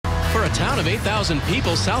town of 8,000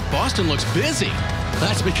 people, South Boston looks busy.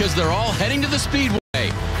 That's because they're all heading to the Speedway.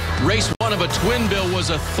 Race 1 of a twin bill was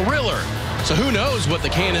a thriller. So who knows what the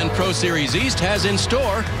K&N Pro Series East has in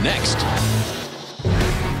store next.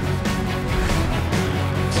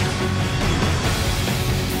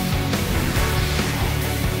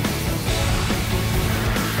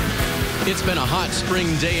 It's been a hot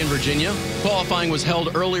spring day in Virginia. Qualifying was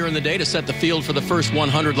held earlier in the day to set the field for the first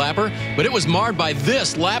 100-lapper, but it was marred by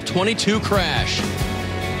this lap 22 crash.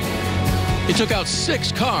 It took out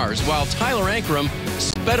 6 cars while Tyler Ankrum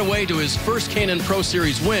sped away to his first K&N Pro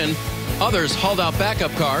Series win. Others hauled out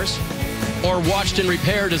backup cars or watched and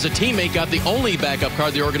repaired as a teammate got the only backup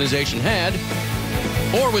car the organization had,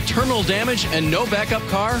 or with terminal damage and no backup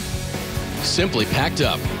car, simply packed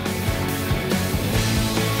up.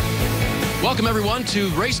 Welcome, everyone, to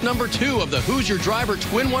race number 2 of the Who's Your Driver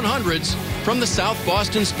Twin 100s from the South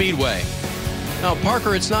Boston Speedway. Now,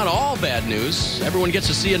 Parker, it's not all bad news. Everyone gets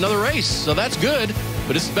to see another race, so that's good,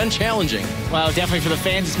 but it's been challenging. Well, definitely for the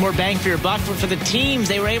fans, it's more bang for your buck. But for the teams,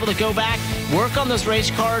 they were able to go back, work on those race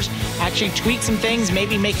cars, actually tweak some things,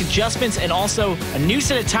 maybe make adjustments, and also a new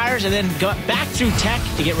set of tires, and then go back through tech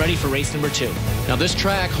to get ready for race number 2. Now, this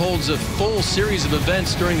track holds a full series of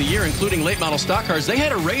events during the year, including late model stock cars. They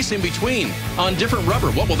had a race in between on different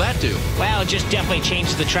rubber. What will that do? Well, it just definitely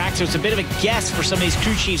changes the track, so it's a bit of a guess for some of these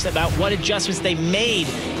crew chiefs about what adjustments they made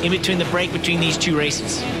in between the break between these 2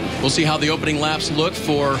 races. We'll see how the opening laps look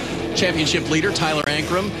for championship leader Tyler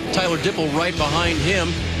Ankrum. Tyler Dipple right behind him.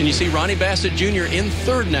 And you see Ronnie Bassett Jr. in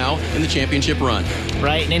 3rd now in the championship run.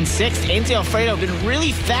 Right, and in 6th, Anthony Alfredo been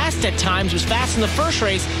really fast at times. Was fast in the first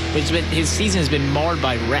race, but his season has been marred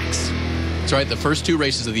by wrecks. That's right, the first 2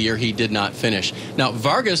 races of the year he did not finish. Now,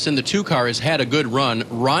 Vargas in the 2 car has had a good run.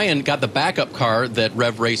 Ryan got the backup car that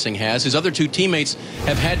Rev Racing has. His other 2 teammates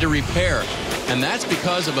have had to repair. And that's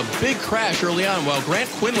because of a big crash early on while Grant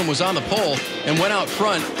Quinlan was on the pole and went out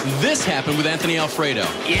front. This happened with Anthony Alfredo.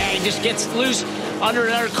 Yeah, he just gets loose under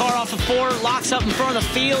another car off of 4, locks up in front of the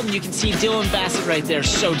field, and you can see Dylan Bassett right there,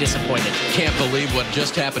 so disappointed. Can't believe what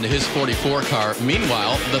just happened to his 44 car.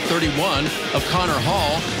 Meanwhile, the 31 of Connor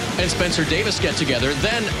Hall and Spencer Davis get together.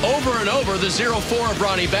 Then over and over, the 04 of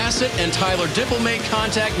Ronnie Bassett and Tyler Dipple made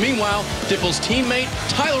contact. Meanwhile, Dipple's teammate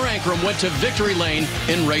Tyler Ankrum went to victory lane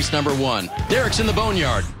in race number 1. Derek's in the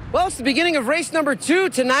boneyard. Well, it's the beginning of race number 2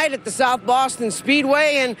 tonight at the South Boston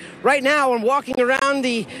Speedway, and right now I'm walking around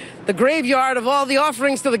the graveyard of all the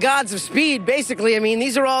offerings to the gods of speed, basically. I mean,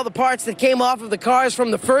 these are all the parts that came off of the cars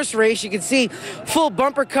from the first race. You can see full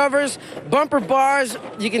bumper covers, bumper bars.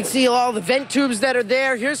 You can see all the vent tubes that are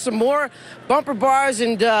there. Here's some more bumper bars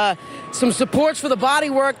and some supports for the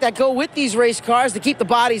bodywork that go with these race cars to keep the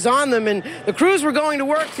bodies on them. And the crews were going to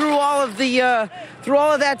work through all of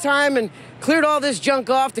that time and cleared all this junk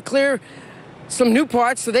off to clear some new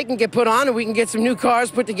parts so they can get put on and we can get some new cars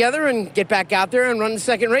put together and get back out there and run the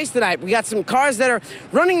second race tonight. We got some cars that are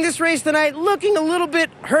running this race tonight looking a little bit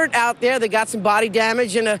hurt out there. They got some body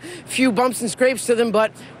damage and a few bumps and scrapes to them,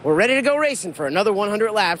 but we're ready to go racing for another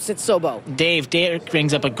 100 laps at Sobo. Derek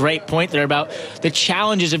brings up a great point there about the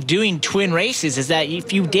challenges of doing twin races is that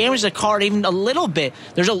if you damage the car even a little bit,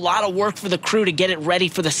 there's a lot of work for the crew to get it ready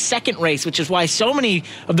for the second race, which is why so many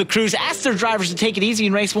of the crews asked their drivers to take it easy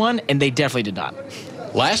in race 1, and they definitely did not.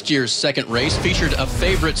 Last year's second race featured a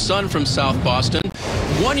favorite son from South Boston.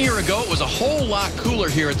 1 year ago, it was a whole lot cooler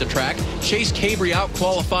here at the track. Chase Cabry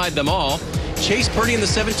out-qualified them all. Chase Purdy in the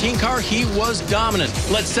 17 car, he was dominant.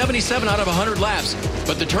 Led 77 out of 100 laps.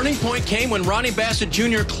 But the turning point came when Ronnie Bassett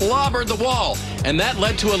Jr. clobbered the wall, and that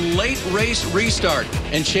led to a late race restart.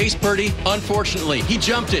 And Chase Purdy, unfortunately, he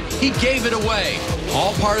jumped it. He gave it away.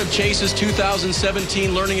 All part of Chase's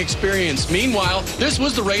 2017 learning experience. Meanwhile, this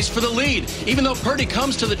was the race for the lead. Even though Purdy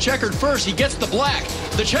comes to the checkered first, he gets the black.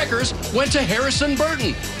 The checkers went to Harrison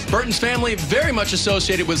Burton. Burton's family very much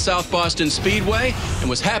associated with South Boston Speedway and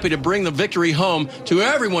was happy to bring the victory home to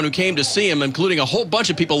everyone who came to see him, including a whole bunch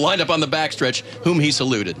of people lined up on the backstretch whom he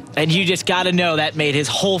saluted. And you just got to know that made his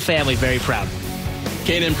whole family very proud.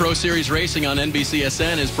 K&N Pro Series Racing on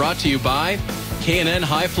NBCSN is brought to you by K&N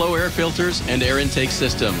High Flow Air Filters and Air Intake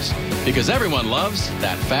Systems, because everyone loves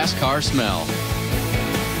that fast car smell.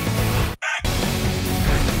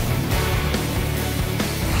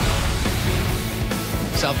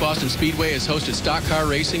 South Boston Speedway has hosted stock car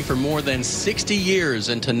racing for more than 60 years,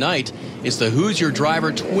 and tonight it's the Who's Your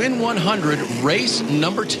Driver Twin 100 race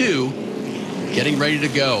number 2 getting ready to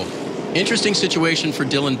go. Interesting situation for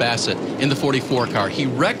Dylan Bassett in the 44 car. He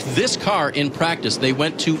wrecked this car in practice. They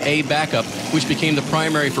went to a backup, which became the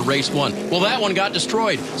primary for race 1. Well, that one got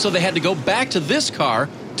destroyed, so they had to go back to this car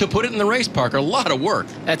to put it in the race, Parker. A lot of work.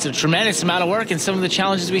 That's a tremendous amount of work, and some of the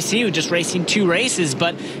challenges we see with just racing 2 races.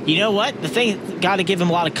 But you know what? The thing, got to give him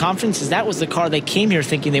a lot of confidence, is that was the car they came here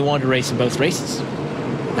thinking they wanted to race in both races.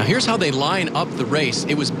 Now here's how they line up the race.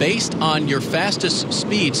 It was based on your fastest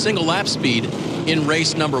speed, single lap speed, in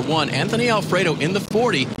race number 1. Anthony Alfredo in the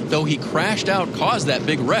 40, though he crashed out, caused that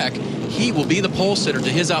big wreck. He will be the pole sitter to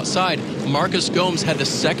his outside. Marcus Gomes had the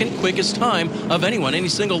second quickest time of anyone, any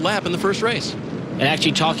single lap in the first race. And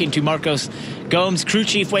actually talking to Marcos Gomes, crew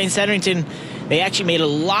chief Wayne Sederington, they actually made a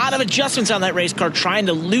lot of adjustments on that race car, trying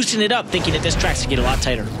to loosen it up, thinking that this track's going to get a lot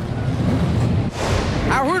tighter.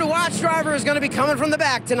 Our Who to Watch driver is going to be coming from the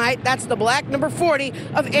back tonight. That's the black number 40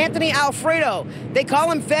 of Anthony Alfredo. They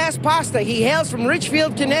call him Fast Pasta. He hails from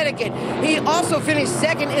Richfield, Connecticut. He also finished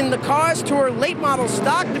second in the Cars Tour Late Model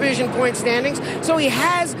Stock Division point standings, so he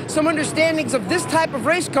has some understandings of this type of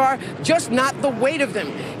race car, just not the weight of them.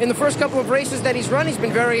 In the first couple of races that he's run, he's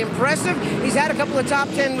been very impressive. He's had a couple of top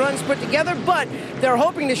 10 runs put together, but they're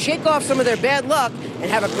hoping to shake off some of their bad luck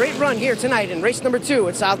and have a great run here tonight in race number 2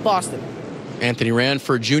 at South Boston. Anthony ran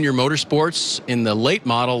for Junior Motorsports in the late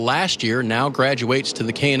model last year, now graduates to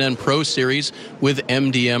the K&N Pro Series with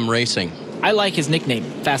MDM Racing. I like his nickname,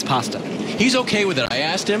 Fast Pasta. He's okay with it. I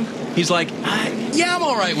asked him. He's like, yeah, I'm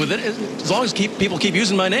all right with it, as long as people keep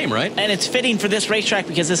using my name, right? And it's fitting for this racetrack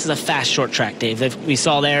because this is a fast short track, Dave. We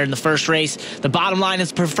saw there in the first race, the bottom line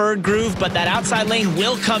is preferred groove, but that outside lane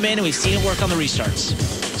will come in, and we've seen it work on the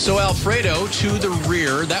restarts. So Alfredo to the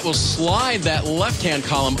rear. That will slide that left-hand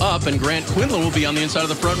column up, and Grant Quinlan will be on the inside of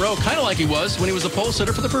the front row, kind of like he was when he was the pole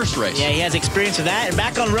sitter for the first race. Yeah, he has experience with that. And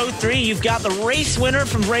back on row 3, you've got the race winner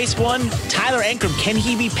from race 1, Tyler Ankrum. Can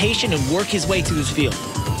he be patient and work his way through this field?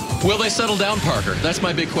 Will they settle down, Parker? That's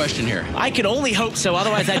my big question here. I can only hope so.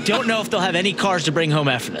 Otherwise, I don't know if they'll have any cars to bring home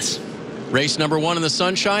after this. Race number 1 in the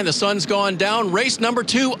sunshine. The sun's gone down. Race number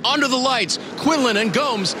 2 under the lights. Quinlan and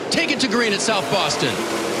Gomes take it to green at South Boston.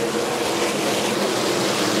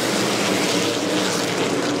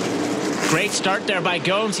 Great start there by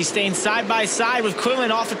Gomes. He's staying side by side with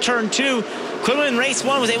Quinlan off of turn 2. Quinlan in race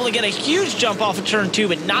 1 was able to get a huge jump off of turn 2,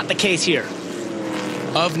 but not the case here.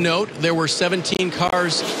 Of note, there were 17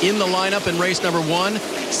 cars in the lineup in race number 1.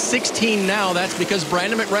 16 now. That's because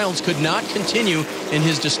Brandon McReynolds could not continue in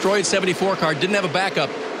his destroyed 74 car. Didn't have a backup,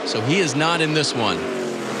 so he is not in this one.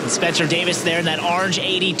 And Spencer Davis there in that orange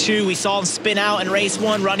 82. We saw him spin out in race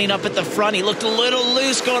 1, running up at the front. He looked a little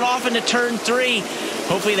loose going off into turn 3.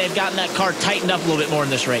 Hopefully they've gotten that car tightened up a little bit more in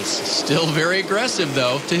this race. Still very aggressive,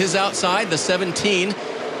 though. To his outside, the 17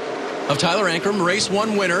 of Tyler Ankrum, race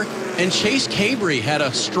 1 winner. And Chase Cabry had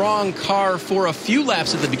a strong car for a few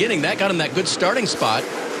laps at the beginning. That got him that good starting spot.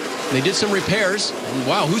 They did some repairs. And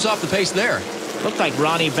wow, who's off the pace there? Looked like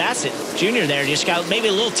Ronnie Bassett Jr. there just got maybe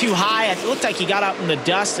a little too high. It looked like he got out in the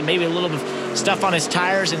dust and maybe a little bit of stuff on his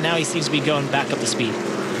tires, and now he seems to be going back up to speed.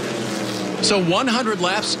 So 100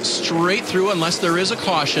 laps straight through unless there is a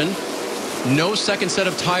caution. No second set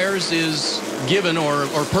of tires is given or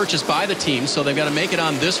purchased by the team, so they've got to make it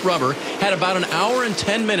on this rubber. Had about an hour and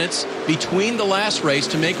 10 minutes between the last race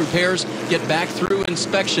to make repairs, get back through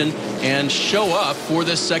inspection, and show up for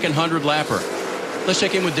this second 100 lapper. Let's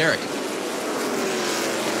check in with Derek.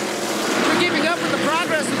 We're keeping up with the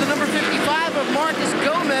progress of the number 55 of Marcus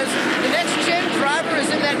Gomez. The next gen driver is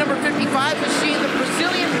in that number 55 machine. The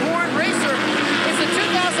Brazilian-born racer is the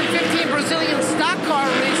 2015 Brazilian stock car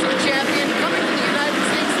racing champion, coming to the United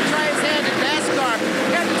States to try his hand at NASCAR.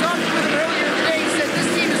 After talking with him earlier today, he said this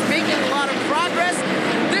team is making a lot of progress.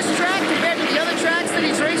 This track, compared to the other tracks that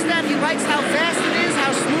he's raced at, he likes how fast it is,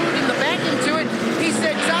 how smooth, and the banking to it. He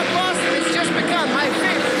said South Boston has just become my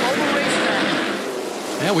favorite oval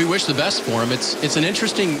racetrack. Yeah, we wish the best for him. It's an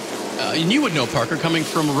interesting, and you would know, Parker, coming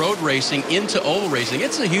from road racing into oval racing.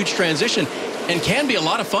 It's a huge transition and can be a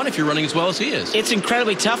lot of fun if you're running as well as he is. It's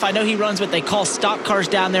incredibly tough. I know he runs what they call stock cars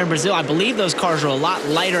down there in Brazil. I believe those cars are a lot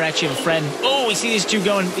lighter. I actually have a friend. Oh, we see these two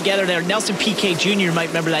going together there. Nelson Piquet Jr. You might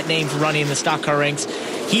remember that name from running in the stock car ranks.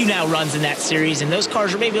 He now runs in that series, and those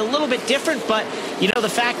cars are maybe a little bit different, but, you know, the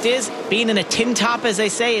fact is, being in a tin top, as they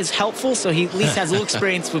say, is helpful, so he at least has a little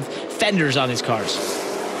experience with fenders on his cars.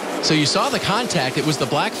 So you saw the contact. It was the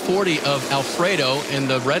black 40 of Alfredo and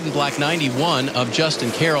the red and black 91 of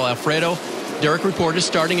Justin Carroll. Alfredo, Derek reported,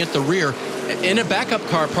 starting at the rear in a backup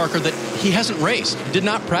car, Parker, that he hasn't raced. Did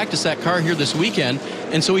not practice that car here this weekend,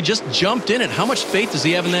 and so he just jumped in it. How much faith does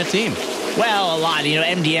he have in that team? Well, a lot. You know,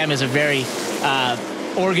 MDM is a very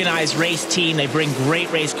organized race team. They bring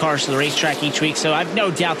great race cars to the racetrack each week, so I've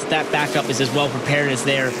no doubt that backup is as well prepared as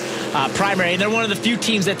their primary. And they're one of the few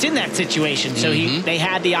teams that's in that situation. So they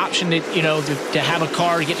had the option to, to have a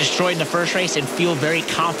car get destroyed in the first race and feel very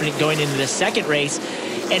confident going into the second race.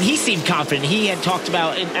 And he seemed confident. He had talked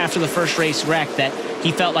about after the first race wreck that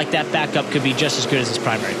he felt like that backup could be just as good as his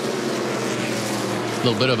primary. A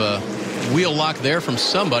little bit of a wheel lock there from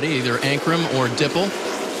somebody, either Ankrum or Dipple.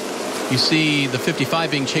 You see the 55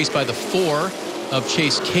 being chased by the 4 of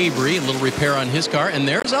Chase Cabry. A little repair on his car. And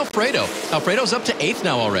there's Alfredo. Alfredo's up to 8th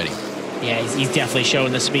now already. Yeah, he's definitely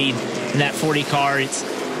showing the speed in that 40 car. It's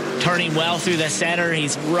turning well through the center.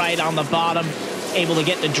 He's right on the bottom, able to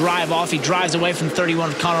get the drive off. He drives away from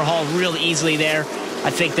 31 Connor Hall real easily there. I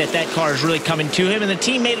think that car is really coming to him, and the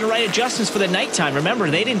team made the right adjustments for the nighttime. Remember,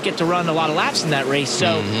 they didn't get to run a lot of laps in that race,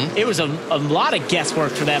 so it was a lot of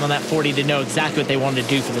guesswork for them on that 40 to know exactly what they wanted to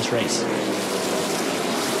do for this race.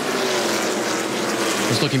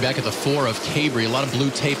 Just looking back at the 4 of Cabry, a lot of blue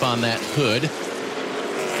tape on that hood.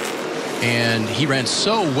 And he ran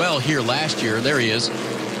so well here last year. There he is.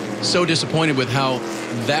 So disappointed with how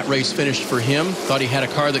that race finished for him. Thought he had a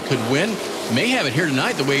car that could win. May have it here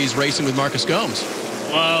tonight the way he's racing with Marcus Gomes.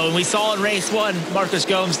 Well, we saw in race 1, Marcus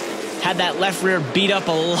Gomes had that left rear beat up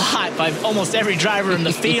a lot by almost every driver in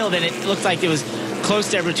the field, and it looked like it was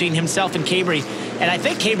close there between himself and Cabry. And I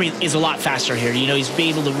think Cabry is a lot faster here. He's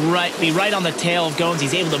able to be right on the tail of Gomes.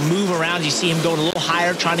 He's able to move around. You see him going a little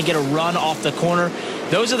higher, trying to get a run off the corner.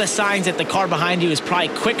 Those are the signs that the car behind you is probably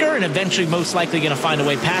quicker and eventually most likely going to find a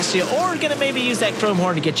way past you, or going to maybe use that chrome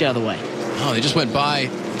horn to get you out of the way. Oh, they just went by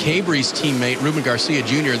Cabry's teammate, Ruben Garcia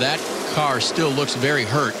Jr. That car still looks very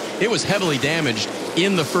hurt. It was heavily damaged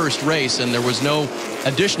in the first race, and there was no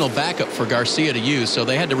additional backup for Garcia to use, so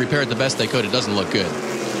they had to repair it the best they could. It doesn't look good.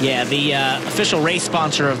 Yeah, the official race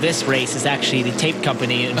sponsor of this race is actually the tape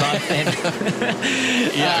company. Yeah,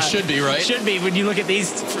 it should be, right? Should be. When you look at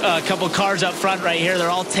these couple cars up front right here, they're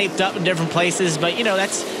all taped up in different places. But,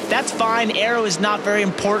 that's fine. Aero is not very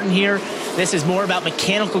important here. This is more about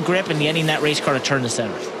mechanical grip and getting that race car to turn the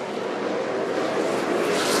center.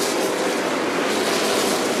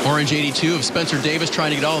 Orange 82 of Spencer Davis trying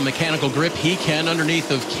to get all the mechanical grip he can underneath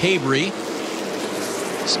of Cabry.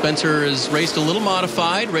 Spencer has raced a little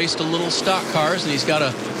modified, raced a little stock cars, and he's got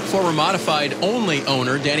a former modified only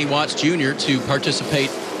owner, Danny Watts Jr., to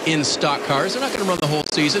participate in stock cars. They're not going to run the whole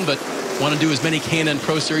season, but want to do as many K&N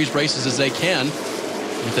Pro Series races as they can.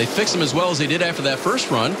 If they fix them as well as they did after that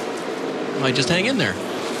first run, might just hang in there.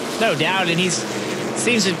 No doubt, and he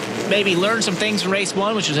seems to maybe learn some things from race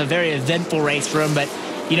 1, which was a very eventful race for him, but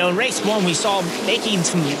in race 1, we saw him making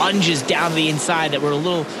some lunges down the inside that were a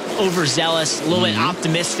little overzealous, a little bit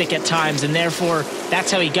optimistic at times, and therefore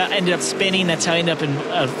that's how he ended up spinning. That's how he ended up in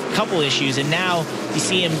a couple issues. And now you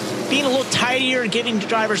see him being a little tidier and giving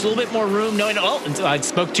drivers a little bit more room, knowing, I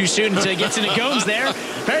spoke too soon until he gets into Gomes there.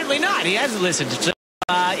 Apparently not. He hasn't listened. So,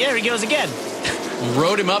 here he goes again.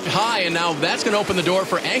 Rode him up high, and now that's going to open the door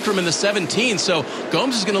for Ankrum in the 17. So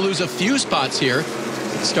Gomes is going to lose a few spots here.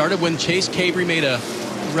 It started when Chase Cabry made a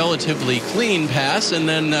relatively clean pass, and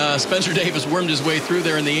then Spencer Davis wormed his way through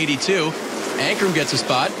there in the 82. Ankrum gets a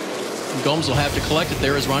spot. Gomes will have to collect it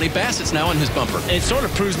there as Ronnie Bassett's now on his bumper. It sort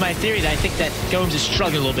of proves my theory that I think that Gomes is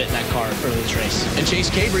struggling a little bit in that car early this race. And Chase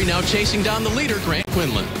Cabry now chasing down the leader, Grant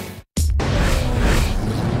Quinlan.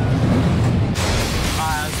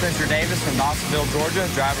 Spencer Davis from Dawsonville, Georgia,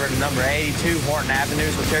 driver of number 82 Horton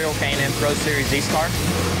Avenue's Material K&N Pro Series East car.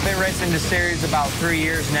 Been racing this series about 3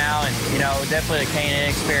 years now, and definitely the K&N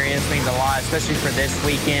experience means a lot, especially for this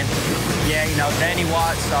weekend. Yeah, Danny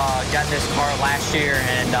Watts got this car last year,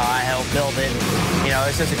 and I helped build it.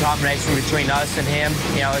 It's just a combination between us and him.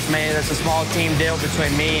 It's a small team deal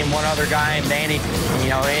between me and one other guy named Danny.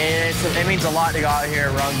 It means a lot to go out here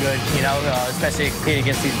and run good. Especially compete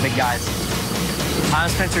against these big guys. I'm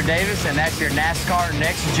Spencer Davis, and that's your NASCAR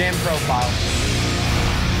Next Gen profile.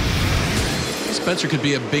 Spencer could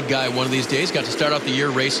be a big guy one of these days. Got to start out the year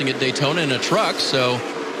racing at Daytona in a truck, so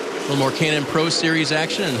a little more K&N Pro Series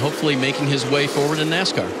action and hopefully making his way forward in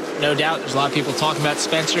NASCAR. No doubt. There's a lot of people talking about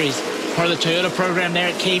Spencer. He's part of the Toyota program there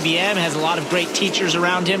at KBM, has a lot of great teachers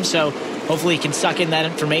around him, so hopefully he can suck in that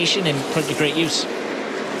information and put it to great use.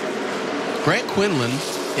 Grant Quinlan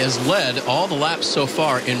has led all the laps so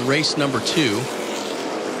far in race number 2.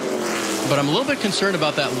 But I'm a little bit concerned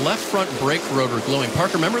about that left front brake rotor glowing.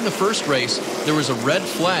 Parker, remember in the first race, there was a red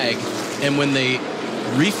flag, and when they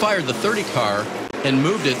refired the 30 car and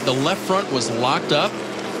moved it, the left front was locked up.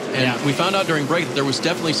 And we found out during break that there was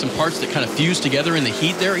definitely some parts that kind of fused together in the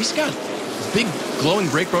heat there. He's got big glowing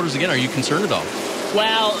brake rotors again. Are you concerned at all?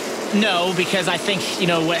 Well, No, because I think,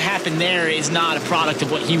 what happened there is not a product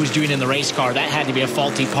of what he was doing in the race car. That had to be a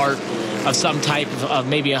faulty part of some type of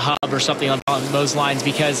maybe a hub or something along those lines,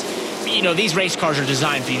 because, these race cars are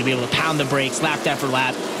designed for you to be able to pound the brakes lap after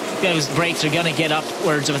lap. Those brakes are going to get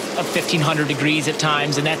upwards of 1,500 degrees at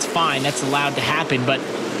times, and that's fine. That's allowed to happen. But,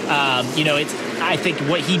 I think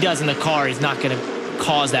what he does in the car is not going to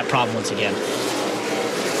cause that problem once again.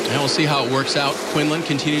 And we'll see how it works out. Quinlan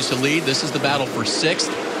continues to lead. This is the battle for 6th.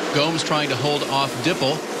 Gomes trying to hold off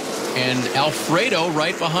Dipple, and Alfredo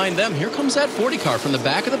right behind them. Here comes that 40 car from the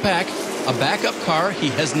back of the pack, a backup car. He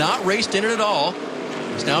has not raced in it at all.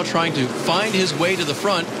 He's now trying to find his way to the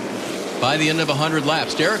front by the end of 100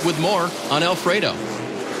 laps. Derek with more on Alfredo.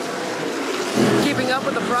 Keeping up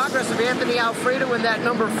with the progress of Anthony Alfredo in that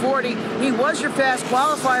number 40. He was your fast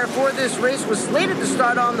qualifier for this race, was slated to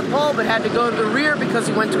start on the pole, but had to go to the rear because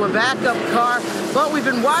he went to a backup car. But we've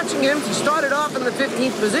been watching him. He started off in the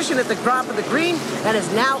 15th position at the top of the green and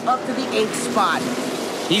is now up to the 8th spot.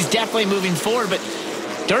 He's definitely moving forward, but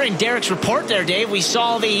during Derek's report there, Dave, we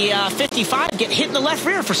saw the 55 get hit in the left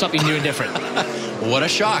rear for something new and different. What a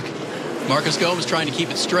shock. Marcus Gomes trying to keep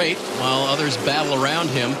it straight while others battle around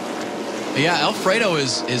him. Yeah, Alfredo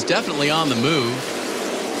is definitely on the move.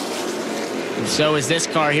 And so is this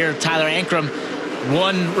car here. Tyler Ankrum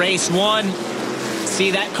won race 1.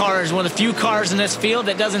 See, that car is one of the few cars in this field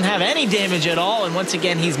that doesn't have any damage at all. And once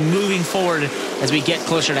again, he's moving forward as we get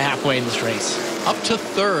closer to halfway in this race. Up to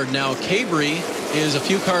 3rd. Now, Cabry is a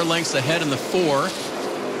few car lengths ahead in the 4.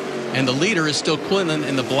 And the leader is still Quinlan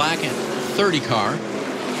in the black 30 car.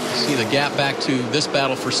 See the gap back to this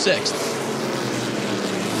battle for 6th.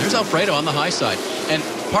 There's Alfredo on the high side. And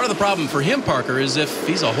part of the problem for him, Parker, is if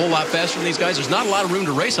he's a whole lot faster than these guys, there's not a lot of room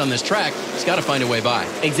to race on this track. He's got to find a way by.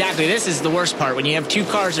 Exactly. This is the worst part. When you have two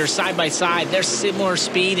cars that are side by side, they're similar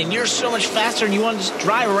speed, and you're so much faster, and you want to just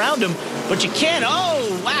drive around them, but you can't.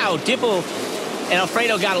 Oh, wow. Dipple and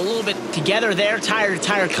Alfredo got a little bit together there,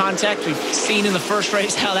 tire-to-tire contact. We've seen in the first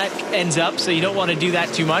race how that ends up, so you don't want to do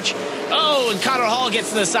that too much. Oh, and Connor Hall gets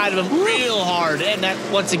to the side of him real hard. And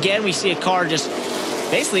that, once again, we see a car just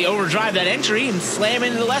basically overdrive that entry and slam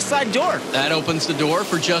into the left side door. That opens the door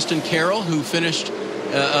for Justin Carroll, who finished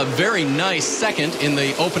a very nice 2nd in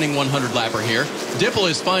the opening 100-lapper here. Dipple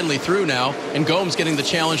is finally through now, and Gomes getting the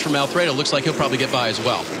challenge from Alfredo. Looks like he'll probably get by as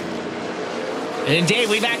well. And Dave,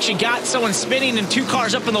 we've actually got someone spinning and 2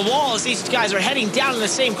 cars up in the wall as these guys are heading down in the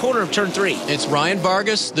same corner of turn 3. It's Ryan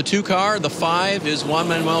Vargas, the 2 car. The 5 is Juan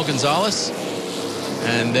Manuel Gonzalez.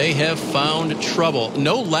 And they have found trouble.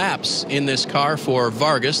 No laps in this car for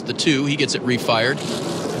Vargas, the 2. He gets it refired.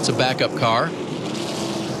 It's a backup car.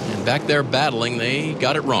 And back there battling, they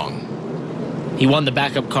got it wrong. He won the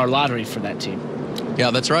backup car lottery for that team. Yeah,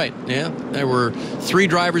 that's right. Yeah, there were 3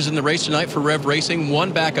 drivers in the race tonight for Rev Racing,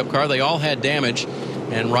 1 backup car. They all had damage,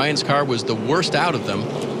 and Ryan's car was the worst out of them.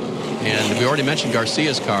 And we already mentioned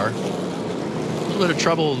Garcia's car. A little bit of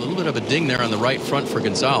trouble, a little bit of a ding there on the right front for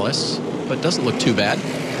Gonzalez, but doesn't look too bad.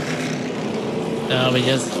 No, he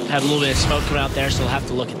does have a little bit of smoke coming out there, so we'll have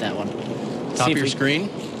to look at that one. Top of your screen,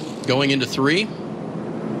 going into 3. And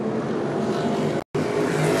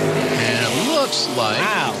it looks like...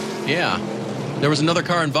 Wow. Yeah. There was another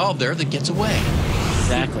car involved there that gets away.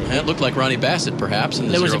 Exactly. And it looked like Ronnie Bassett, perhaps, in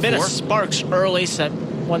the 04. There was a bit of sparks early, so that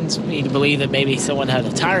one's me to believe that maybe someone had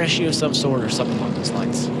a tire issue of some sort or something along those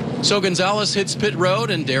lines. So Gonzalez hits pit road,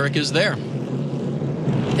 and Derek is there.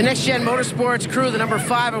 The Next Gen Motorsports crew, the number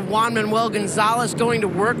 5 of Juan Manuel Gonzalez, going to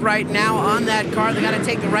work right now on that car. They got to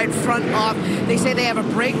take the right front off. They say they have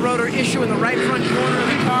a brake rotor issue in the right front corner of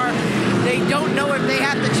the car. They don't know if they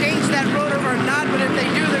have to change that rotor or not, but if they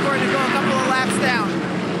do, they're going to go a couple of laps down.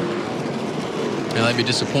 Now, that'd be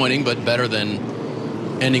disappointing, but better than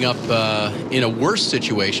ending up in a worse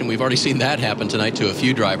situation. We've already seen that happen tonight to a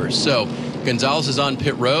few drivers. So Gonzalez is on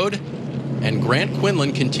pit road, and Grant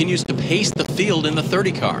Quinlan continues to pace the field in the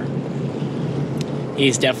 30 car.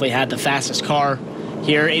 He's definitely had the fastest car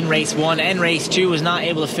here in race 1 and race 2. Was not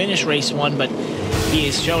able to finish race 1, but he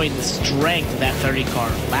is showing the strength of that 30 car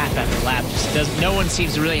lap after lap. No one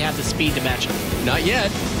seems to really have the speed to match him. Not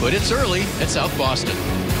yet, but it's early at South Boston.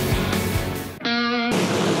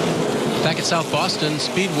 Back at South Boston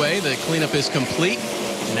Speedway, the cleanup is complete.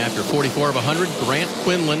 And after 44 of 100, Grant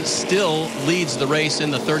Quinlan still leads the race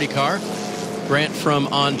in the 30 car. Grant from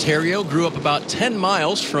Ontario grew up about 10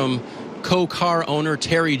 miles from co-car owner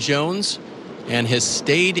Terry Jones and has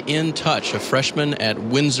stayed in touch, a freshman at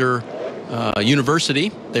Windsor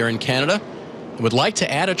University there in Canada. Would like to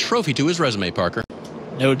add a trophy to his resume, Parker.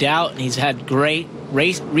 No doubt. He's had great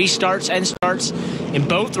race restarts and starts in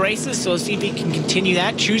both races, so let's see if he can continue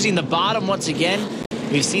that. Choosing the bottom once again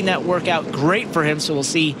We've seen that work out great for him, so we'll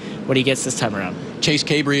see what he gets this time around. Chase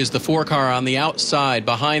Cabrey is the 4-car on the outside.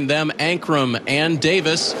 Behind them, Ankrum and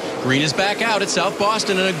Davis. Green is back out at South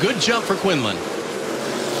Boston, and a good jump for Quinlan.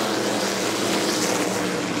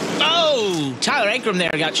 Oh, Tyler Ankrum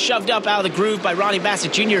there got shoved up out of the groove by Ronnie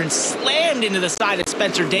Bassett Jr. and slammed into the side of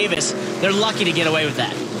Spencer Davis. They're lucky to get away with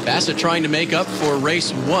that. Bassett trying to make up for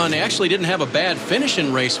race 1. He actually didn't have a bad finish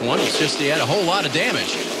in race 1. It's just he had a whole lot of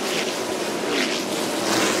damage.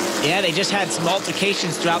 Yeah, they just had some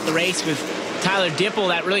altercations throughout the race with Tyler Dipple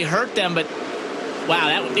that really hurt them, but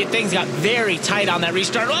wow, things got very tight on that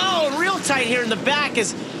restart. Oh, real tight here in the back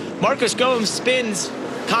as Marcus Gomes spins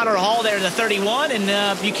Connor Hall there in the 31,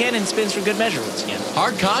 and Buchanan spins for good measure once again.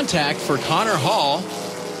 Hard contact for Connor Hall.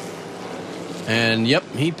 And, yep,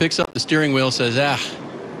 he picks up the steering wheel, says,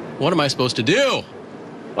 what am I supposed to do?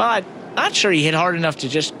 Well, I'm not sure he hit hard enough to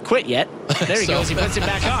just quit yet. There he goes. He puts it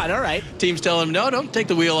back on. All right. Team's telling him, no, don't take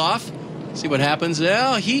the wheel off. See what happens.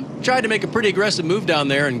 Well, he tried to make a pretty aggressive move down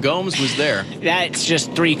there, and Gomes was there. That's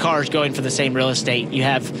just 3 cars going for the same real estate. You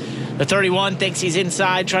have the 31 thinks he's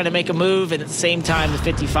inside trying to make a move, and at the same time, the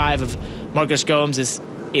 55 of Marcus Gomes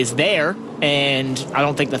is there, and I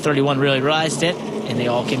don't think the 31 really realized it, and they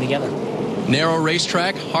all came together. Narrow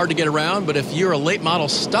racetrack, hard to get around, but if you're a late model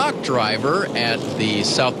stock driver at the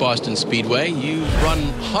South Boston Speedway, you run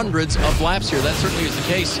hundreds of laps here. That certainly is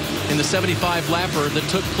the case in the 75 lapper that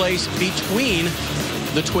took place between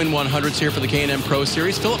the Twin 100s here for the K&N Pro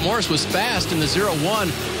Series. Philip Morris was fast in the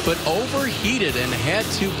 0-1, but overheated and had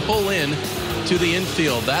to pull in to the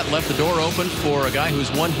infield. That left the door open for a guy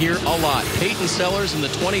who's won here a lot. Peyton Sellers in the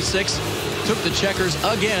 26 took the checkers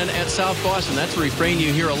again at South Boston. That's a refrain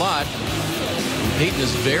you hear a lot. Peyton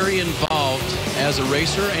is very involved as a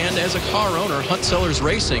racer and as a car owner. Hunt Sellers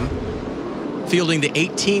Racing fielding the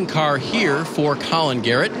 18 car here for Colin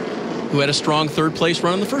Garrett, who had a strong third place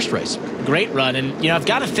run in the first race. Great run, and I've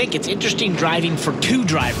got to think it's interesting driving for 2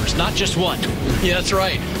 drivers, not just 1. Yeah, that's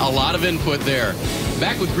right. A lot of input there.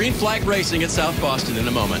 Back with Green Flag Racing at South Boston in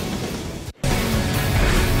a moment.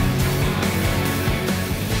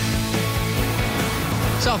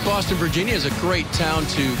 South Boston, Virginia is a great town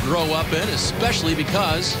to grow up in, especially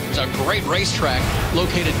because it's a great racetrack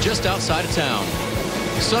located just outside of town.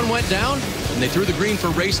 The sun went down, and they threw the green for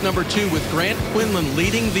race number 2 with Grant Quinlan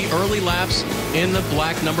leading the early laps in the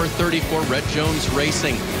black number 34 Rhett Jones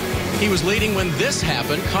Racing. He was leading when this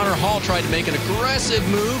happened. Connor Hall tried to make an aggressive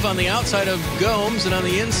move on the outside of Gomes and on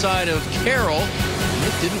the inside of Carroll.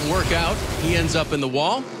 It didn't work out. He ends up in the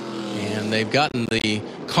wall. And they've gotten the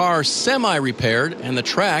car semi-repaired and the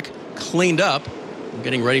track cleaned up.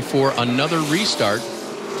 Getting ready for another restart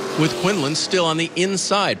with Quinlan still on the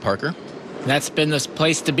inside, Parker. That's been the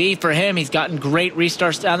place to be for him. He's gotten great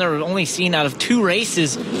restarts down there. We've only seen out of 2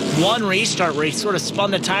 races, 1 restart where he sort of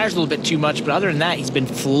spun the tires a little bit too much. But other than that, he's been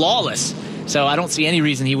flawless. So I don't see any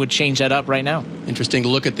reason he would change that up right now. Interesting to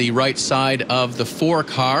look at the right side of the 4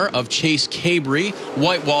 car of Chase Cabrey.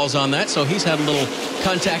 White walls on that, so he's had a little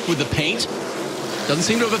contact with the paint. Doesn't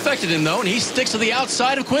seem to have affected him, though, and he sticks to the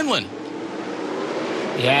outside of Quinlan.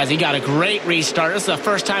 Yeah, he got a great restart. This is the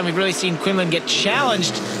first time we've really seen Quinlan get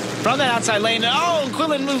challenged from that outside lane. Oh,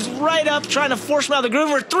 Quinlan moves right up, trying to force him out of the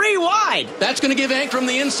groove. We're 3 wide. That's going to give Ankrum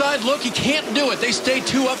the inside look. He can't do it. They stay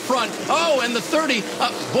 2 up front. Oh, and the 30.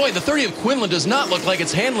 Boy, the 30 of Quinlan does not look like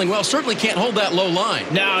it's handling well. Certainly can't hold that low line.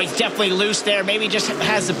 No, he's definitely loose there. Maybe just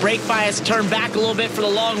has the brake bias turned back a little bit for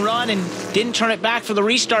the long run and didn't turn it back for the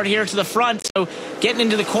restart here to the front. So getting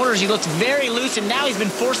into the corners, he looks very loose, and now he's been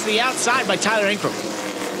forced to the outside by Tyler Ankrum.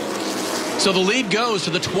 So the lead goes to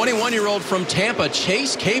the 21-year-old from Tampa.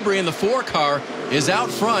 Chase Cabrey in the 4 car is out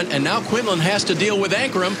front, and now Quinlan has to deal with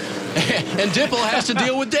Ankrum, and Dipple has to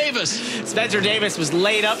deal with Davis. Spencer Davis was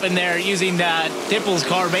laid up in there using Dipple's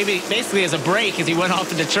car basically as a brake as he went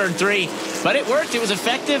off into turn 3. But it worked. It was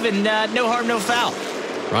effective, and no harm, no foul.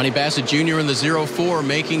 Ronnie Bassett Jr. in the 0-4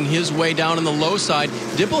 making his way down in the low side.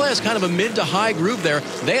 Dipple has kind of a mid to high groove there.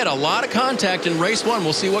 They had a lot of contact in race 1.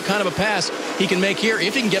 We'll see what kind of a pass he can make here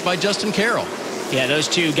if he can get by Justin Carroll. Yeah, those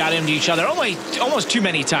two got into each other almost too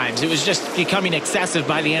many times. It was just becoming excessive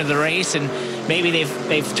by the end of the race, and maybe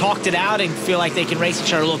they've talked it out and feel like they can race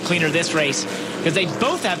each other a little cleaner this race because they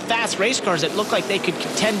both have fast race cars that look like they could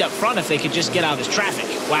contend up front if they could just get out of this traffic.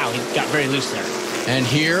 Wow, he got very loose there. And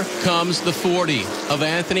here comes the 40 of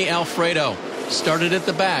Anthony Alfredo. Started at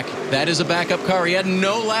the back. That is a backup car. He had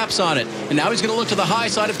no laps on it. And now he's going to look to the high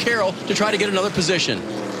side of Carroll to try to get another position.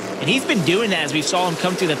 And he's been doing that as we saw him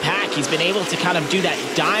come through the pack. He's been able to kind of do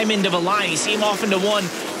that diamond of a line. You see him off into 1,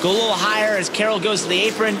 go a little higher as Carroll goes to the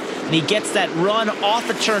apron, and he gets that run off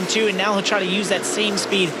of turn 2, and now he'll try to use that same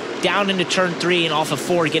speed down into turn 3 and off of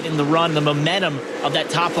 4, getting the run, the momentum of that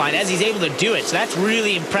top line as he's able to do it. So that's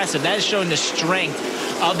really impressive. That is showing the strength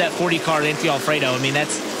of that 40 car, Anthony Alfredo. I mean,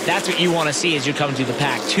 that's what you want to see as you're coming through the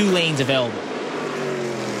pack. 2 lanes available.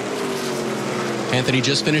 Anthony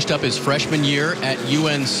just finished up his freshman year at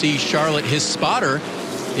UNC Charlotte. His spotter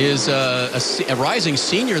is a rising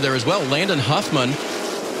senior there as well, Landon Huffman.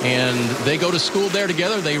 And they go to school there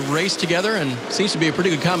together. They race together, and seems to be a pretty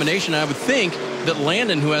good combination. I would think that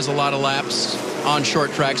Landon, who has a lot of laps on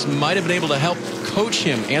short tracks, might have been able to help coach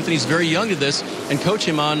him. Anthony's very young to this, and coach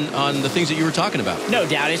him on the things that you were talking about. No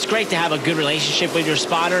doubt. It's great to have a good relationship with your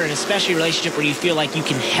spotter, and especially a relationship where you feel like you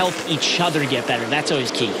can help each other get better. That's always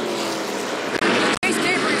key.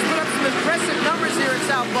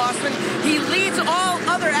 South Boston. He leads all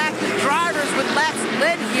other active drivers with laps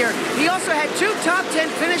led here. He also had 2 top 10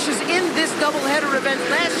 finishes in this doubleheader event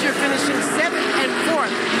last year, finishing 7th and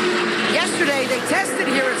 4th. Yesterday, they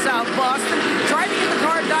tested here at South Boston, tried to get the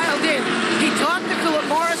car dialed in. He talked to Philip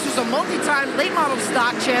Morris, who's a multi-time late model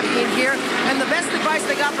stock champion here, and the best advice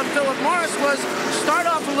they got from Philip Morris was start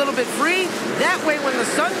off a little bit free. That way, when the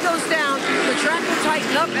sun goes down, the track will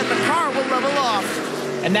tighten up and the car will level off.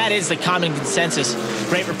 And that is the common consensus.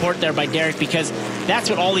 Great report there by Derek, because that's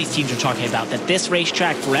what all these teams are talking about, that this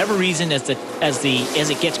racetrack, for whatever reason, as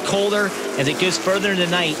it gets colder, as it goes further in the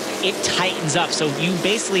night, it tightens up. So you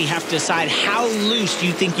basically have to decide how loose do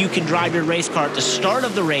you think you can drive your race car at the start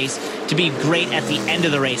of the race to be great at the end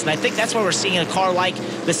of the race. And I think that's why we're seeing a car like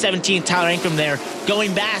the 17th Tyler Ankrum there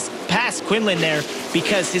going past Quinlan there,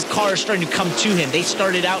 because his car is starting to come to him. They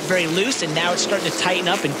started out very loose, and now it's starting to tighten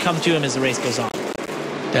up and come to him as the race goes on.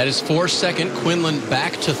 That is 4nd, Quinlan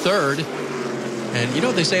back to 3rd. And you know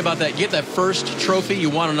what they say about that? Get that first trophy, you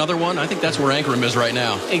want another one? I think that's where Ankrum is right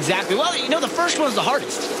now. Exactly. Well, you know, the first one's the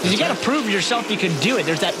hardest. Because you got to prove yourself you can do it.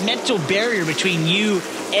 There's that mental barrier between you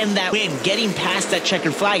and that win, getting past that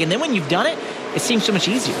checkered flag. And then when you've done it, it seems so much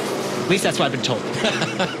easier. At least that's what I've been told.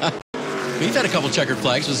 You've had a couple checkered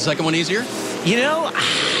flags. Was the second one easier? You know,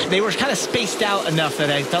 they were kind of spaced out enough that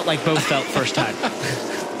I felt like both felt first time.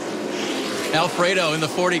 Alfredo in the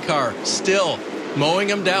 40 car, still mowing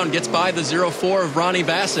him down, gets by the 04 of Ronnie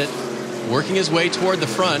Bassett, working his way toward the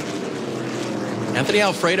front. Anthony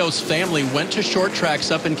Alfredo's family went to short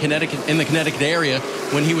tracks up in Connecticut, in the Connecticut area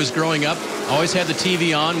when he was growing up. Always had the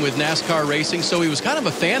TV on with NASCAR racing, so he was kind of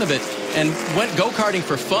a fan of it and went go-karting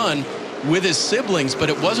for fun with his siblings. But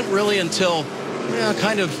it wasn't really until,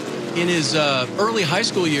 kind of in his early high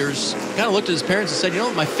school years, kind of looked at his parents and said, you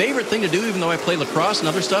know, my favorite thing to do, even though I play lacrosse and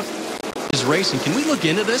other stuff, is racing. Can we look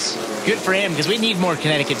into this? Good for him, because we need more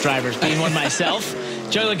Connecticut drivers, being one myself.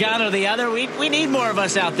 Joe Logano the other. We need more of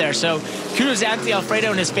us out there. So kudos out to Alfredo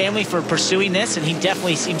and his family for pursuing this, and he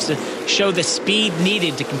definitely seems to show the speed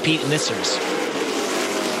needed to compete in this series.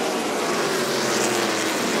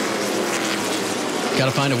 Got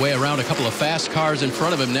to find a way around a couple of fast cars in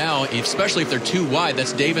front of him now, especially if they're too wide.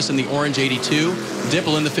 That's Davis in the orange 82,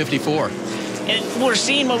 Dipple in the 54. And we're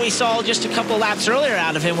seeing what we saw just a couple laps earlier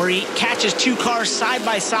out of him, where he catches 2 cars side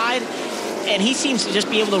by side, and he seems to just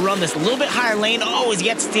be able to run this a little bit higher lane. Oh, he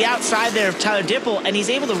gets to the outside there of Tyler Dipple, and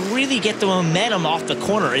he's able to really get the momentum off the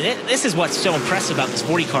corner. And this is what's so impressive about this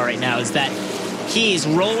 40 car right now, is that he is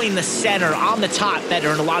rolling the center on the top better,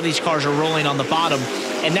 and a lot of these cars are rolling on the bottom,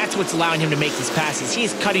 and that's what's allowing him to make these passes. He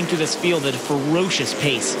is cutting through this field at a ferocious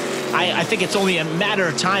pace. I think it's only a matter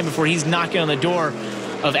of time before he's knocking on the door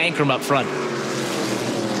of Ankrum up front.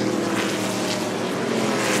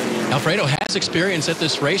 Alfredo has experience at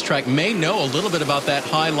this racetrack, may know a little bit about that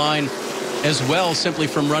high line as well, simply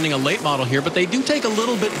from running a late model here, but they do take a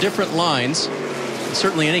little bit different lines.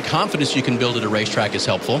 Certainly any confidence you can build at a racetrack is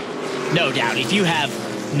helpful. No doubt. If you have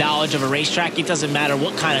knowledge of a racetrack, it doesn't matter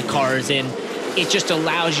what kind of car is in. It just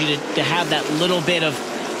allows you to have that little bit of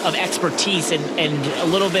expertise and a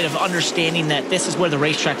little bit of understanding that this is where the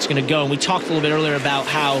racetrack's going to go. And we talked a little bit earlier about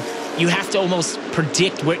how you have to almost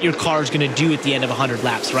predict what your car is going to do at the end of 100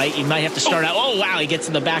 laps, right? You might have to start out, oh, wow, he gets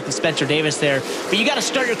in the back of Spencer Davis there. But you got to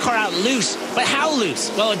start your car out loose. But how loose?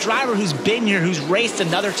 Well, a driver who's been here, who's raced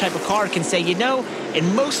another type of car can say, you know,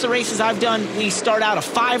 in most of the races I've done, we start out a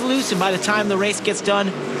 5 loose, and by the time the race gets done,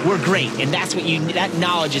 we're great. And that's what that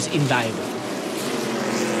knowledge is invaluable.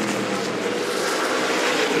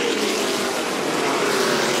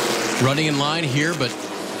 Running in line here, but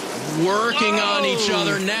working on each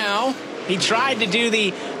other now. He tried to do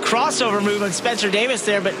the crossover move on Spencer Davis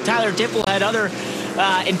there, but Tyler Dipple had other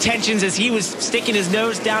intentions as he was sticking his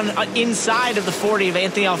nose down inside of the 40 of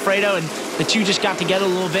Anthony Alfredo, and the two just got together a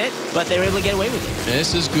little bit, but they were able to get away with it.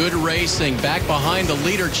 This is good racing. Back behind the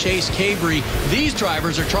leader, Chase Cabry. These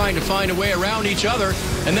drivers are trying to find a way around each other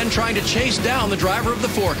and then trying to chase down the driver of the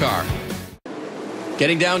 4-car.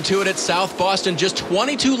 Getting down to it at South Boston, just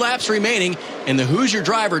 22 laps remaining in the Hoosier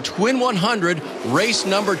Driver Twin 100 race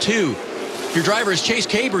number 2. If your driver is Chase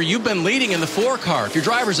Cabry, you've been leading in the 4-car. If your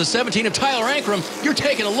driver is a 17 of Tyler Ankrum, you're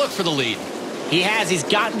taking a look for the lead. He has. He's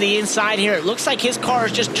gotten the inside here. It looks like his car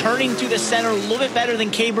is just turning through the center a little bit better than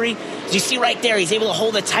Cabry. As you see right there, he's able to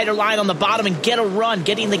hold a tighter line on the bottom and get a run,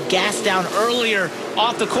 getting the gas down earlier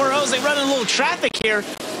off the corner. Oh, they run a little traffic here.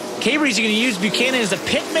 Cabry's going to use Buchanan as a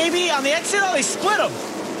pit maybe on the exit. Oh, they split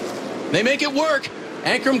him. They make it work.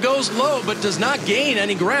 Ankrum goes low but does not gain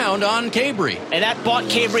any ground on Cabry. And that bought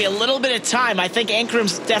Cabry a little bit of time. I think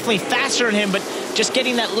Ankrum's definitely faster than him, but just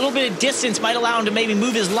getting that little bit of distance might allow him to maybe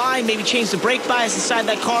move his line, maybe change the brake bias inside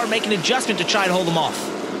that car, make an adjustment to try and hold him off.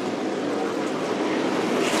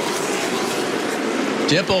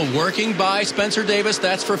 Dipple working by Spencer Davis.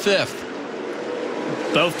 That's for 5th.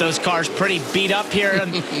 Both those cars pretty beat up here. None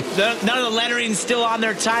of the lettering's still on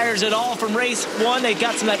their tires at all from race 1. They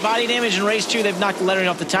got some of that body damage. In race 2, they've knocked the lettering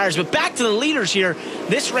off the tires. But back to the leaders here.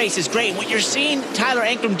 This race is great. What you're seeing Tyler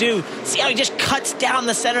Ankrum do, see how he just cuts down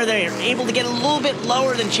the center there. You're able to get a little bit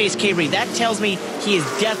lower than Chase Cabry. That tells me he is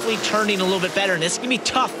definitely turning a little bit better. And it's going to be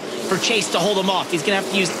tough for Chase to hold him off. He's going to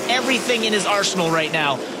have to use everything in his arsenal right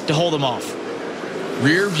now to hold him off.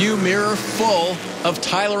 Rear view mirror full of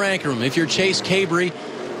Tyler Ankrum. If you're Chase Cabry,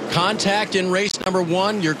 contact in race number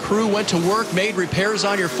 1. Your crew went to work, made repairs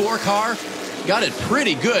on your 4-car, got it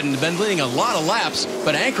pretty good and been leading a lot of laps,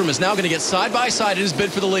 but Ankrum is now going to get side by side in his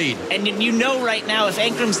bid for the lead. And you know right now, if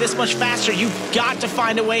Ankrum's this much faster, you've got to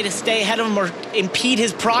find a way to stay ahead of him or impede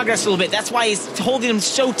his progress a little bit. That's why he's holding him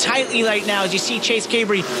so tightly right now, as you see Chase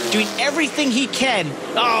Cabry doing everything he can.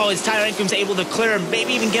 Oh, as Tyler Ankrum's able to clear him,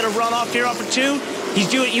 maybe even get a run off here off of 2.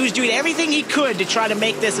 He was doing everything he could to try to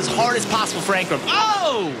make this as hard as possible for Ankrum.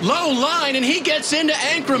 Oh! Low line, and he gets into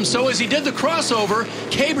Ankrum. So as he did the crossover,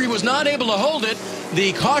 Cabry was not able to hold it.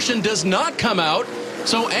 The caution does not come out.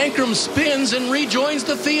 So Ankrum spins and rejoins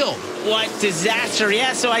the field. What disaster.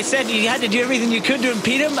 Yeah, so I said you had to do everything you could to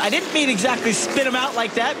impede him. I didn't mean exactly spin him out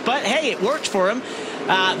like that, but hey, it worked for him.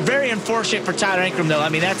 Very unfortunate for Tyler Ankrum, though. I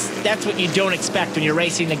mean, that's what you don't expect when you're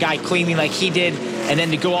racing the guy cleanly like he did, and then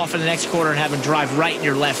to go off in the next quarter and have him drive right in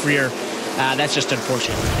your left rear. That's just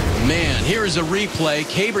unfortunate. Man, here is a replay.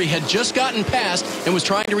 Cabry had just gotten past and was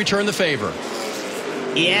trying to return the favor.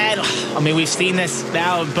 Yeah, I mean, we've seen this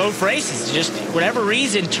now in both races. Just whatever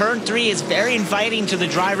reason, turn 3 is very inviting to the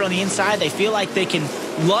driver on the inside. They feel like they can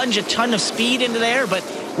lunge a ton of speed into there, but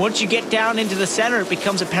once you get down into the center, it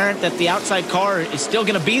becomes apparent that the outside car is still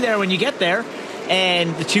going to be there when you get there,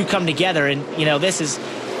 and the two come together. And, you know,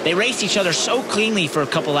 they race each other so cleanly for a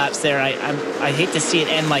couple laps there. I hate to see it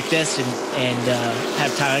end like this and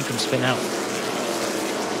have Tyler Ankrum spin out.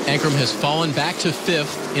 Ankrum has fallen back to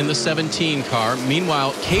 5th in the 17 car.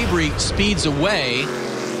 Meanwhile, Cabry speeds away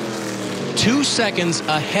 2 seconds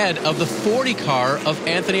ahead of the 40 car of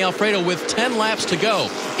Anthony Alfredo with 10 laps to go.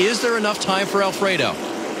 Is there enough time for Alfredo?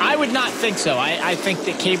 I would not think so. I think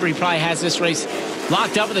that Cabry probably has this race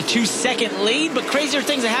locked up with a 2-second lead, but crazier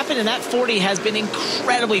things have happened, and that 40 has been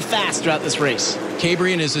incredibly fast throughout this race.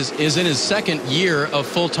 Cabry is in his 2nd year of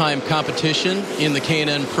full-time competition in the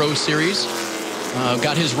K&N Pro Series.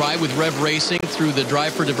 Got his ride with Rev Racing through the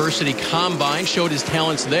Drive for Diversity Combine, showed his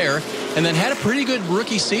talents there, and then had a pretty good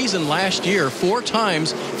rookie season last year. 4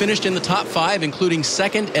 times finished in the top 5, including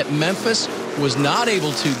 2nd at Memphis. Was not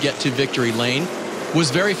able to get to victory lane. Was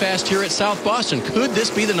very fast here at South Boston. Could this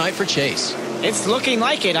be the night for Chase? It's looking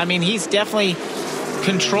like it. I mean, he's definitely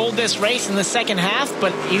controlled this race in the second half,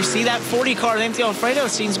 but you see that 40 car of Anthony Alfredo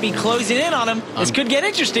seems to be closing in on him. This could get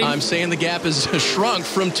interesting. I'm saying the gap is shrunk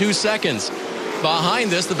from 2 seconds. Behind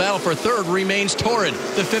this, the battle for 3rd remains torrid.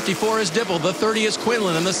 The 54 is Dipple, the 30 is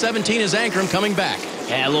Quinlan, and the 17 is Ankrum coming back.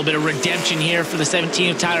 Yeah, a little bit of redemption here for the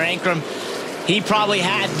 17 of Tyler Ankrum. He probably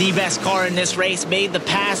had the best car in this race, made the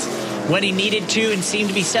pass when he needed to and seemed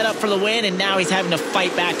to be set up for the win, and now he's having to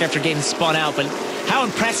fight back after getting spun out. But how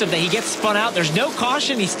impressive that he gets spun out. There's no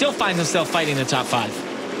caution. He still finds himself fighting the top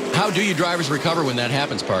 5. How do you drivers recover when that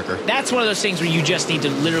happens, Parker? That's one of those things where you just need to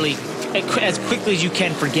literally, as quickly as you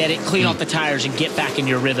can, forget it, clean off the tires, and get back in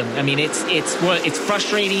your rhythm. I mean, it's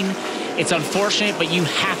frustrating. It's unfortunate, but you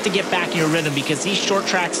have to get back in your rhythm, because these short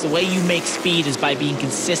tracks, the way you make speed is by being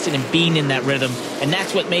consistent and being in that rhythm. And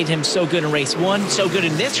that's what made him so good in race 1, so good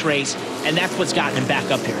in this race, and that's what's gotten him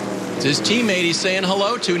back up here. It's his teammate he's saying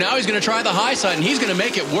hello to. Now he's going to try the high side, and he's going to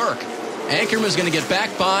make it work. Ankerman is going to get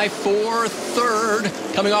back by for third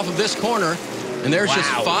coming off of this corner. And there's just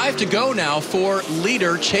 5 to go now for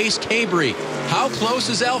leader Chase Cabrey. How close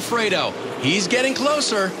is Alfredo? He's getting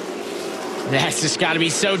closer. That's just got to be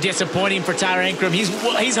so disappointing for Tyler Ankrum.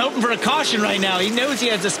 He's hoping for a caution right now. He knows he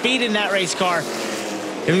has the speed in that race car.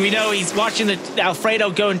 And we know he's watching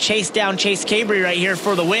Alfredo go and chase down Chase Cabrey right here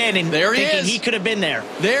for the win. And there he thinking is. He could have been there.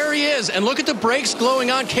 There he is. And look at the brakes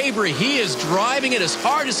glowing on Cabrey. He is driving it as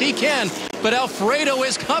hard as he can. But Alfredo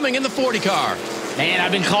is coming in the 40 car. Man,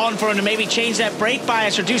 I've been calling for him to maybe change that brake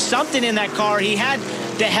bias or do something in that car. He had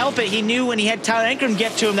to help it. He knew when he had Tyler Ankrum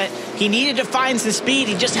get to him that he needed to find some speed.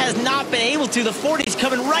 He just has not been able to. The 40's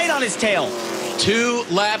coming right on his tail. 2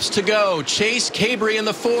 laps to go. Chase Cabrey in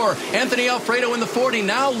the 4. Anthony Alfredo in the 40.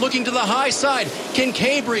 Now looking to the high side. Can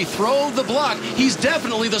Cabrey throw the block? He's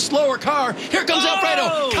definitely the slower car. Here comes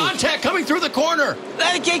Alfredo. Contact coming through the corner.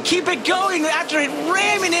 That can't keep it going after it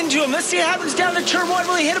ramming into him. Let's see what happens down the turn 1.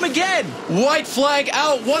 Will he hit him again? White flag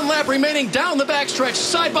out. 1 lap remaining down the backstretch,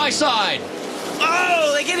 side by side.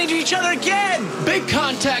 Oh, they get into each other again. Big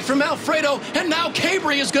contact from Alfredo, and now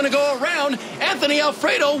Cabrey is going to go around. Anthony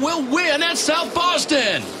Alfredo will win at South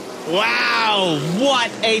Boston. Wow, what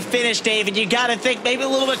a finish, David. You got to think maybe a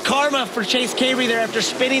little bit karma for Chase Cabrey there after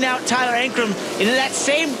spinning out Tyler Ankrum into that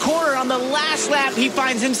same corner on the last lap. He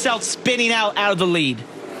finds himself spinning out of the lead.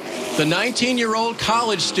 The 19-year-old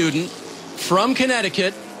college student from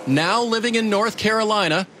Connecticut, now living in North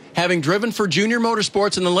Carolina, having driven for Junior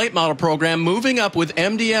Motorsports in the late model program, moving up with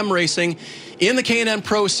MDM Racing in the K&N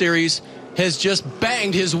Pro Series, has just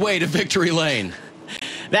banged his way to victory lane.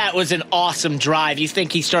 That was an awesome drive. You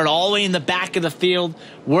think he started all the way in the back of the field,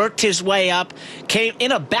 worked his way up, came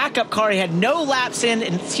in a backup car. He had no laps in,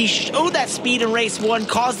 and he showed that speed in race 1,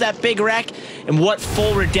 caused that big wreck, and what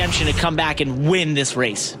full redemption to come back and win this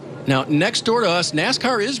race. Now, next door to us,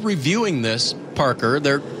 NASCAR is reviewing this, Parker.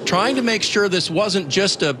 They're trying to make sure this wasn't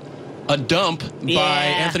just a dump by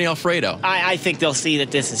Anthony Alfredo. I think they'll see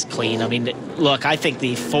that this is clean. I mean, look, I think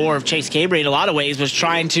the 4 of Chase Cabrey in a lot of ways was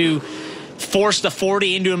trying to force the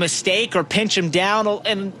 40 into a mistake or pinch him down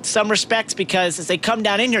in some respects, because as they come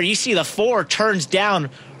down in here, you see the 4 turns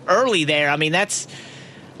down early there. I mean,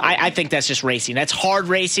 I think that's just racing. That's hard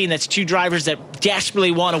racing. That's 2 drivers that desperately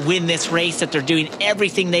want to win this race, that they're doing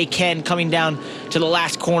everything they can coming down to the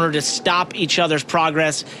last corner to stop each other's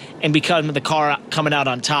progress and become the car coming out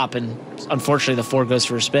on top. And unfortunately, the 4 goes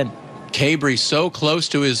for a spin. Cabrey so close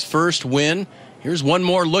to his first win. Here's one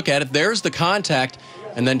more look at it. There's the contact.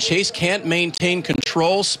 And then Chase can't maintain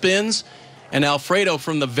control, spins. And Alfredo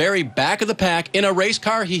from the very back of the pack in a race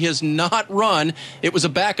car he has not run. It was a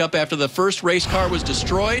backup after the first race car was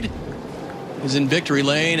destroyed. He's in victory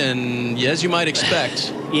lane, and as you might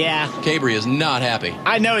expect, Cabrey is not happy.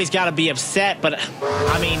 I know he's got to be upset, but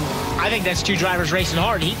I mean, I think that's 2 drivers racing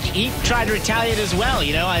hard. He tried to retaliate as well.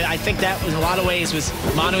 You know, I think that in a lot of ways was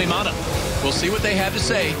mano a mano. We'll see what they have to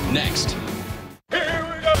say next.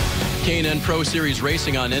 K&N Pro Series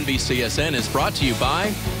Racing on NBCSN is brought to you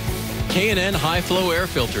by K&N High Flow Air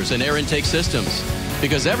Filters and Air Intake Systems,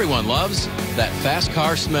 because everyone loves that fast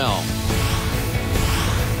car smell.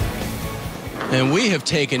 And we have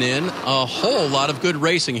taken in a whole lot of good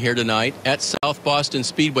racing here tonight at South Boston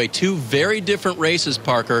Speedway. 2 very different races,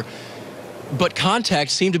 Parker, but contact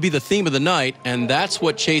seemed to be the theme of the night, and that's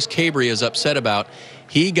what Chase Cabrey is upset about.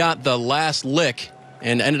 He got the last lick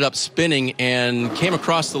and ended up spinning and came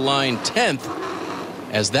across the line 10th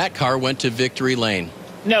as that car went to victory lane.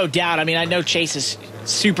 No doubt. I mean, I know Chase is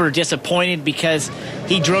super disappointed because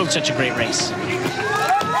he drove such a great race.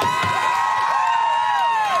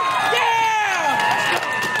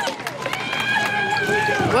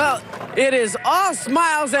 Well, it is all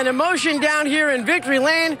smiles and emotion down here in victory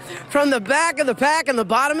lane from the back of the pack and the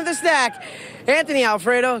bottom of the stack. Anthony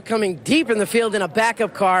Alfredo coming deep in the field in a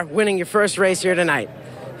backup car, winning your first race here tonight.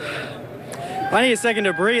 I need a second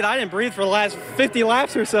to breathe. I didn't breathe for the last 50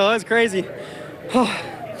 laps or so. That's crazy.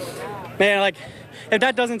 Man, like, if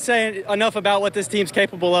that doesn't say enough about what this team's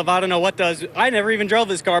capable of, I don't know what does. I never even drove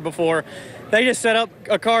this car before. They just set up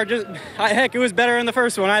a car. Heck, it was better in the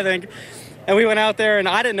first one, I think. And we went out there, and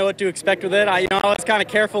I didn't know what to expect with it. I was kind of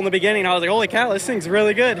careful in the beginning. I was like, holy cow, this thing's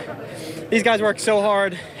really good. These guys work so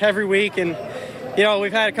hard every week, and,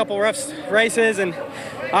 we've had a couple rough races, and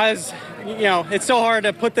it's so hard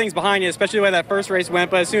to put things behind you, especially the way that first race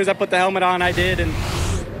went. But as soon as I put the helmet on, I did, and,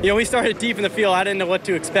 we started deep in the field. I didn't know what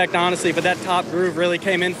to expect, honestly, but that top groove really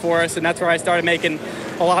came in for us, and that's where I started making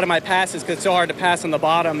a lot of my passes because it's so hard to pass on the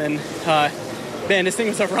bottom. And, man, this thing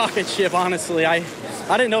was a rocket ship, honestly. I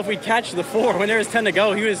I didn't know if we'd catch the 4. When there was 10 to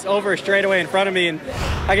go, he was over a straightaway in front of me, and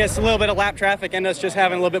I guess a little bit of lap traffic and us just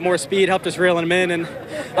having a little bit more speed helped us reel him in, and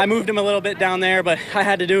I moved him a little bit down there, but I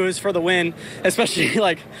had to do it for the win, especially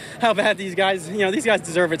like how bad these guys, these guys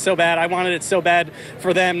deserve it so bad. I wanted it so bad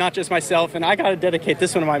for them, not just myself, and I got to dedicate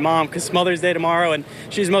this one to my mom because it's Mother's Day tomorrow, and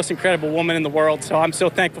she's the most incredible woman in the world, so I'm so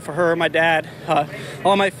thankful for her, my dad,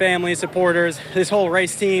 all my family, supporters, this whole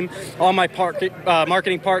race team, all my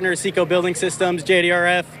marketing partners, Seco Building Systems, JDRF,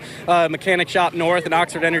 Mechanic Shop North, and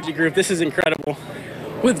Oxford Energy Group. This is incredible.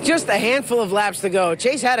 With just a handful of laps to go,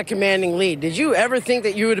 Chase had a commanding lead. Did you ever think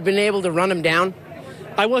that you would have been able to run him down?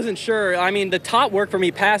 I wasn't sure. I mean, the top worked for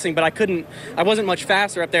me passing, but I wasn't much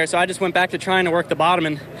faster up there, so I just went back to trying to work the bottom,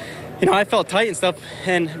 and I felt tight and stuff,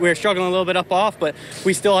 and we were struggling a little bit up off, but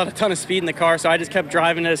we still had a ton of speed in the car, so I just kept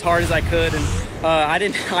driving it as hard as I could, and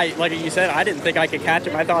like you said, I didn't think I could catch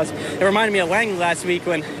him. I thought it reminded me of Langley last week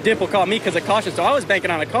when Dipple caught me because of caution, so I was banking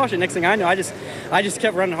on a caution. Next thing I know, I just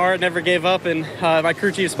kept running hard, never gave up, and my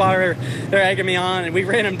crew chief spotter, they're egging me on, and we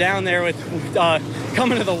ran him down there with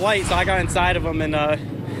coming to the white, so I got inside of him, and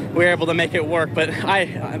we were able to make it work, but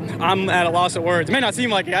I'm at a loss of words. It may not seem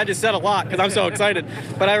like it. I just said a lot because I'm so excited,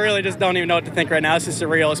 but I really just don't even know what to think right now. It's just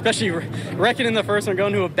surreal, especially wrecking in the first one,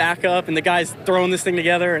 going to a backup, and the guys throwing this thing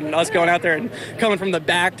together, and us going out there and coming from the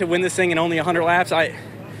back to win this thing in only 100 laps.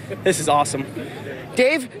 This is awesome.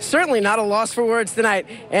 Dave, certainly not a loss for words tonight.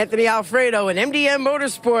 Anthony Alfredo and MDM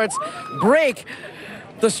Motorsports break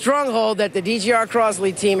the stronghold that the DGR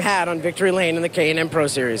Crosley team had on victory lane in the K&N Pro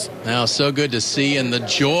Series. Now, so good to see, and the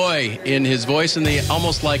joy in his voice, and the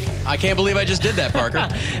almost like, I can't believe I just did that, Parker.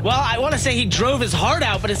 Well, I want to say he drove his heart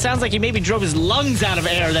out, but it sounds like he maybe drove his lungs out of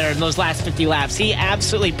air there in those last 50 laps. He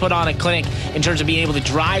absolutely put on a clinic in terms of being able to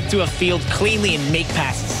drive through a field cleanly and make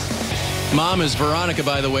passes. Mom is Veronica,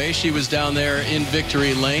 by the way. She was down there in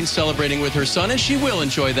victory lane celebrating with her son, and she will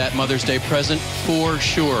enjoy that Mother's Day present for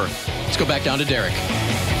sure. Let's go back down to Derek.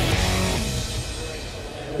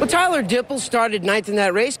 Well, Tyler Dipple started ninth in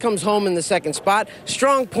that race, comes home in the second spot.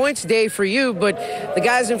 Strong points day for you, but the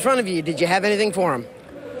guys in front of you, did you have anything for them?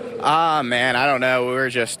 Man, I don't know. We were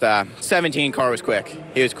just 17 car was quick.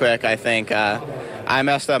 He was quick, I think. I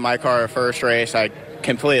messed up my car first race. I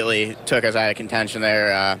completely took us out of contention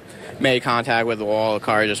there. Made contact with the wall. The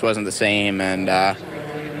car just wasn't the same, and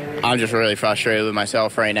I'm just really frustrated with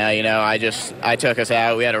myself right now. I took us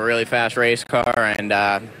out. We had a really fast race car, and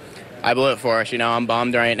I blew it for us. I'm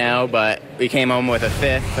bummed right now, but we came home with a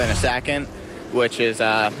 5th and a 2nd, which is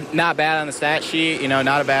not bad on the stat sheet.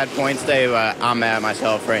 Not a bad points day, but I'm mad at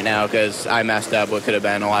myself right now because I messed up what could have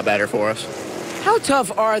been a lot better for us. How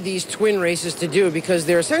tough are these twin races to do? Because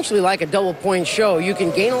they're essentially like a double point show. You can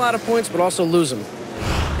gain a lot of points, but also lose them.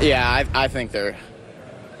 Yeah, I think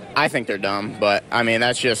they're dumb, but I mean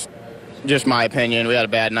that's just my opinion. We had a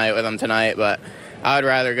bad night with them tonight, but I'd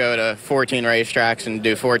rather go to 14 racetracks and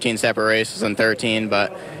do 14 separate races than 13.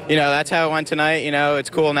 But that's how it went tonight. It's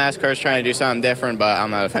cool. NASCAR's trying to do something different, but I'm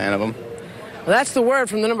not a fan of them. Well, that's the word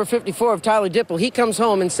from the number 54 of Tyler Dipple. He comes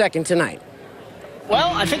home in second tonight.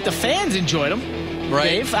 Well, I think the fans enjoyed him,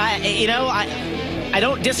 right? Dave. I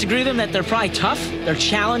don't disagree with them that they're probably tough. They're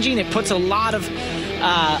challenging. It puts a lot of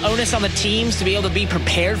onus on the teams to be able to be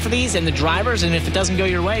prepared for these and the drivers, and if it doesn't go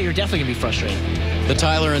your way, you're definitely going to be frustrated. The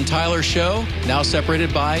Tyler and Tyler show, now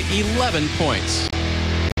separated by 11 points.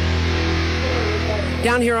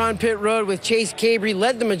 Down here on pit road with Chase Cabry,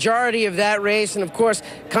 led the majority of that race, and of course,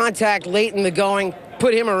 contact late in the going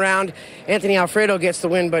put him around. Anthony Alfredo gets the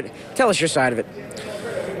win, but tell us your side of it.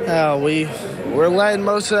 We're letting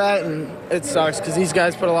most of that, and it sucks because these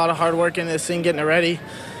guys put a lot of hard work in this thing, getting it ready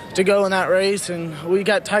to go in that race, and we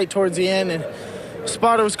got tight towards the end, and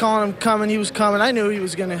spotter was calling him coming. He was coming. I knew he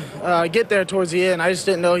was going to get there towards the end. I just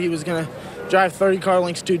didn't know he was going to drive 30 car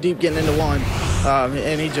lengths too deep getting into one,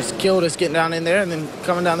 and he just killed us getting down in there, and then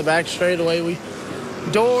coming down the back straightaway, we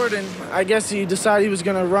doored, and I guess he decided he was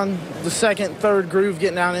going to run the second, third groove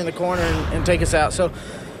getting down in the corner and take us out. So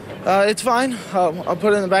it's fine. I'll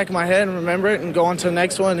put it in the back of my head and remember it and go on to the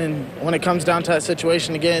next one, and when it comes down to that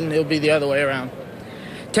situation again, it'll be the other way around.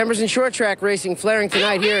 Timbers and short track racing flaring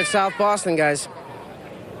tonight here at South Boston, guys.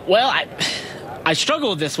 Well, I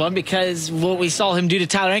struggle with this one because what we saw him do to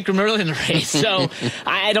Tyler Ankrum early in the race. So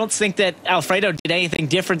I don't think that Alfredo did anything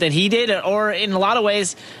different than he did, or in a lot of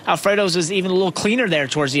ways, Alfredo's was even a little cleaner there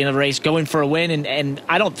towards the end of the race, going for a win, and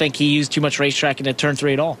I don't think he used too much racetrack into turn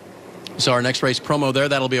 3 at all. So our next race promo there,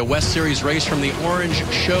 that'll be a West Series race from the Orange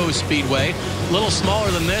Show Speedway. A little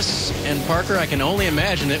smaller than this, and Parker, I can only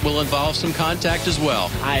imagine it will involve some contact as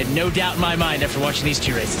well. I had no doubt in my mind after watching these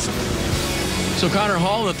two races. So Connor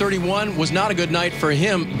Hall in the 31 was not a good night for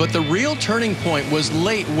him, but the real turning point was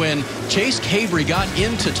late when Chase Cabrey got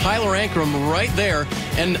into Tyler Ankrum right there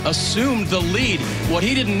and assumed the lead. What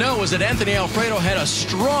he didn't know was that Anthony Alfredo had a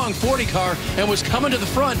strong 40 car and was coming to the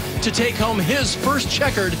front to take home his first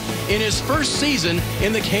checkered in his first season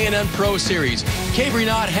in the K&N Pro Series. Cabrey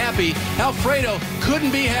not happy. Alfredo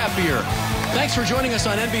couldn't be happier. Thanks for joining us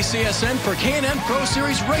on NBCSN for K&N Pro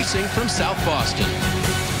Series Racing from South Boston.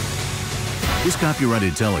 This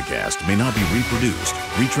copyrighted telecast may not be reproduced,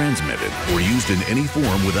 retransmitted, or used in any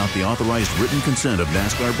form without the authorized written consent of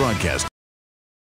NASCAR Broadcasting.